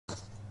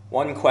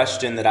One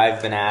question that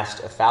I've been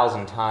asked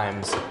 1,000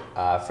 times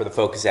for the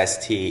Focus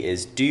ST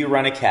is, do you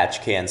run a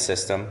catch can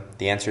system?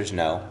 The answer is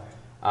no.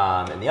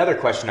 And the other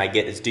question I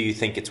get is, do you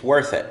think it's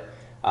worth it?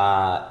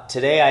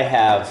 Today I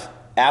have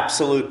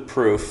absolute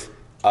proof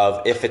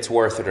of if it's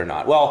worth it or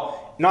not.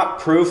 Well, not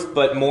proof,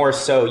 but more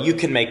so you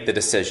can make the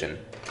decision.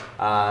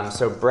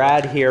 So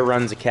Brad here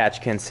runs a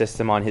catch can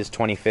system on his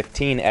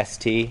 2015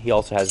 ST. He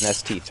also has an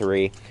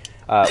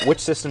ST3. Which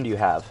system do you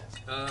have?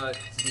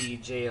 The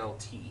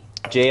JLT.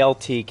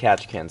 JLT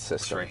catch can system.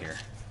 It's right here.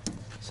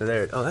 So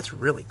there. Oh, that's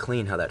really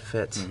clean how that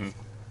fits. Mm-hmm.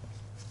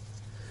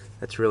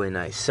 That's really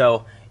nice.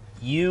 So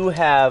you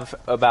have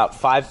about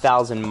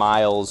 5,000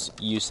 miles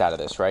use out of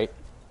this, right?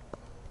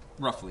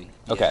 Roughly.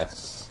 Okay. Yeah.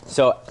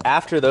 So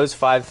after those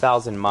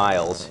 5,000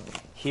 miles,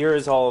 here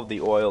is all of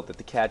the oil that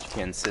the catch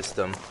can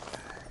system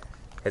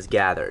has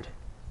gathered.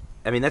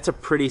 I mean, that's a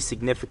pretty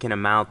significant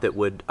amount that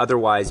would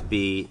otherwise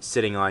be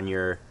sitting on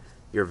your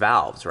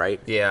valves, right?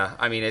 Yeah,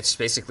 I mean, it's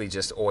basically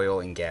just oil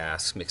and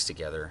gas mixed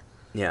together.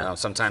 Yeah.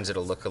 Sometimes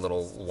it'll look a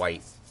little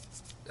white,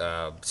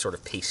 sort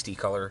of pasty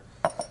color.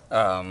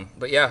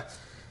 But yeah,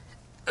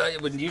 it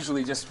would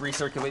usually just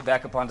recirculate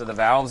back up onto the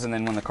valves, and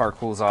then when the car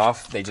cools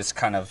off, it just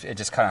kind of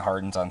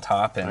hardens on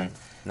top. And right.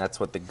 And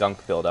that's what the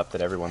gunk buildup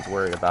that everyone's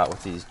worried about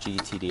with these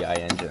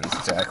GTDI engines.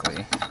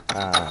 Exactly.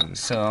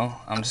 So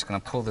I'm just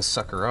going to pull this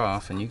sucker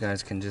off, and you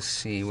guys can just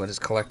see what is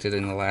collected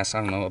in the last,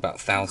 I don't know, about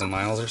 1,000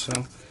 miles or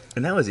so.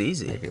 And that was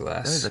easy. Maybe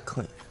less. That was a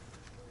clean.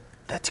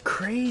 That's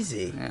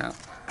crazy. Yeah.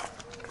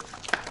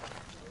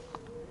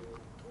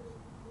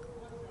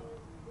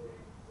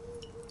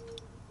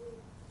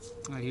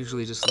 I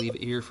usually just leave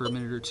it here for a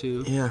minute or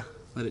two. Yeah.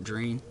 Let it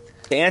drain.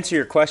 To answer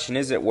your question,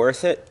 is it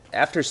worth it?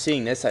 After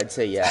seeing this, I'd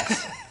say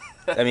yes.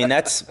 I mean,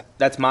 that's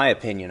my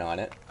opinion on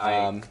it.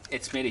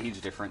 It's made a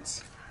huge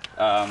difference.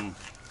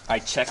 I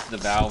checked the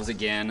valves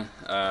again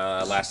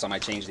last time I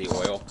changed the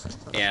oil,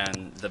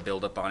 and the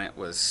buildup on it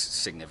was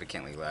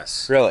significantly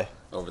less. Really?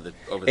 Over the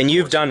and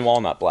you've done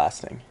walnut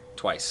blasting?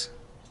 Twice.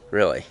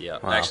 Really? Yeah.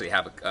 Wow. I actually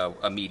have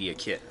a media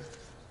kit.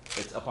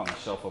 It's up on the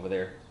shelf over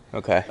there.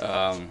 Okay.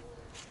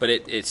 But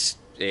it's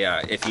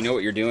yeah. If you know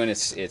what you're doing,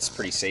 it's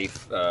pretty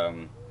safe.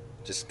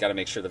 Just got to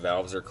make sure the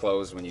valves are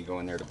closed when you go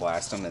in there to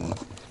blast them, and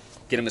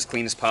get them as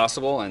clean as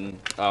possible. And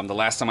the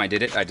last time I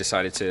did it, I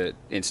decided to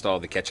install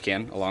the catch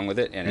can along with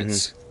it, and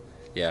it's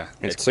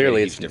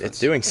clearly it's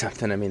doing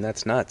something. I mean,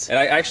 that's nuts. And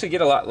I actually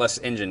get a lot less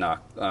engine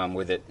knock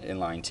with it in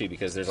line too,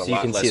 because there's a lot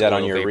less. So you can see that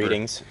on your vapor.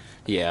 readings.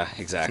 Yeah,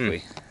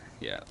 exactly.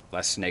 Yeah,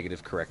 less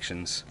negative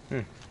corrections.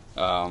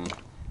 And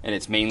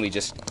it's mainly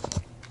just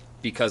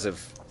because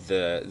of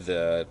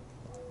the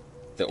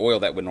oil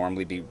that would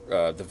normally be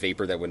the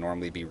vapor that would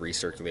normally be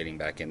recirculating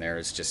back in there.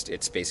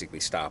 It's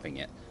basically stopping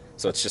it.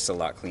 So it's just a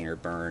lot cleaner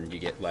burn. You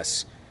get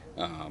less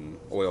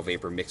oil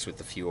vapor mixed with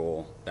the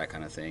fuel, that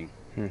kind of thing.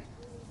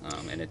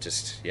 And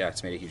it's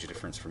made a huge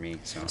difference for me.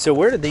 So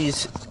where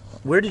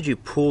did you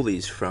pull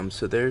these from?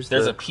 So there's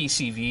a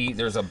PCV,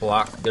 there's a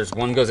block, there's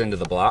one goes into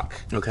the block.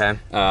 Okay.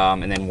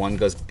 And then one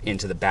goes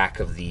into the back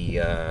of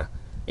the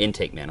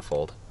intake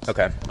manifold.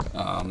 Okay.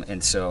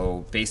 And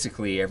so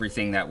basically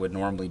everything that would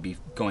normally be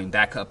going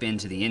back up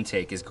into the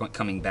intake is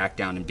coming back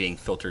down and being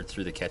filtered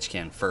through the catch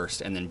can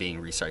first, and then being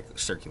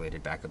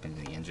recirculated back up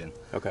into the engine.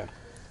 Okay.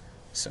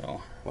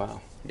 So.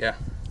 Wow. Yeah.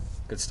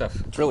 Good stuff.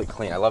 It's really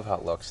clean. I love how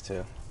it looks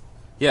too.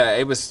 Yeah,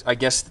 it was. I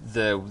guess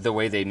the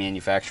way they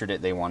manufactured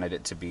it, they wanted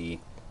it to be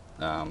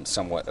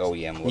somewhat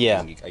OEM looking.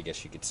 Yeah. I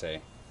guess you could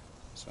say.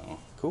 So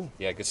cool.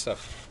 Yeah, good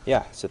stuff.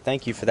 Yeah. So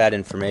thank you for that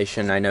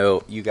information. I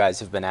know you guys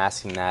have been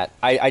asking that.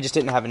 I just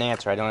didn't have an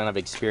answer. I don't have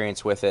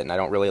experience with it, and I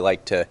don't really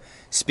like to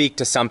speak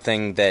to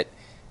something that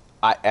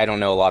I don't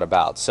know a lot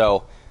about.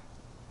 So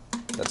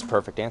that's a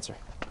perfect answer.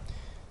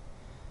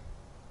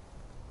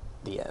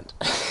 The end.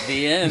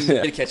 The end.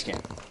 Yeah. Get a catch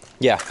can.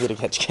 Yeah, get a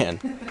catch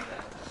can.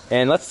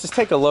 And let's just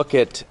take a look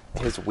at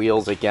his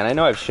wheels again. I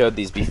know I've showed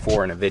these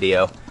before in a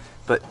video,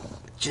 but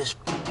just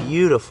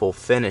beautiful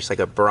finish, like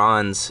a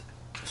bronze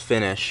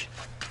finish.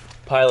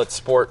 Pilot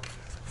Sport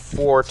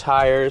 4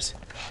 tires.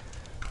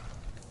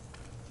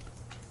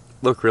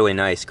 Look really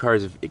nice.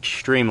 Car's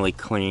extremely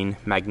clean,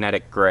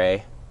 magnetic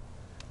gray.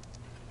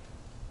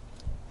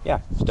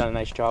 Yeah, he's done a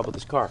nice job with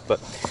this car. But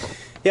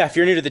yeah, if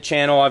you're new to the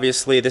channel,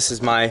 obviously this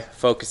is my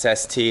Focus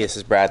ST. This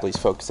is Bradley's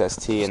Focus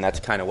ST, and that's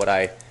kind of what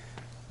I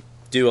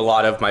do a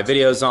lot of my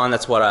videos on.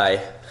 That's what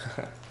I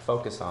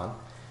focus on.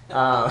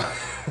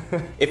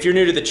 If you're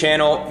new to the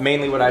channel,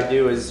 mainly what I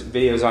do is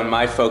videos on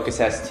my Focus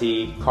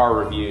ST, car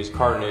reviews,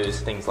 car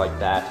news, things like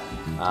that.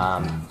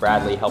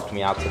 Bradley helped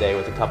me out today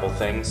with a couple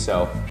things,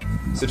 so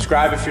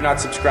subscribe if you're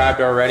not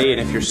subscribed already, and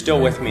if you're still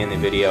with me in the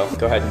video,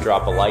 go ahead and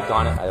drop a like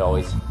on it. It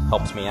always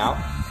helps me out.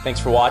 Thanks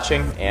for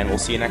watching, and we'll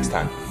see you next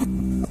time.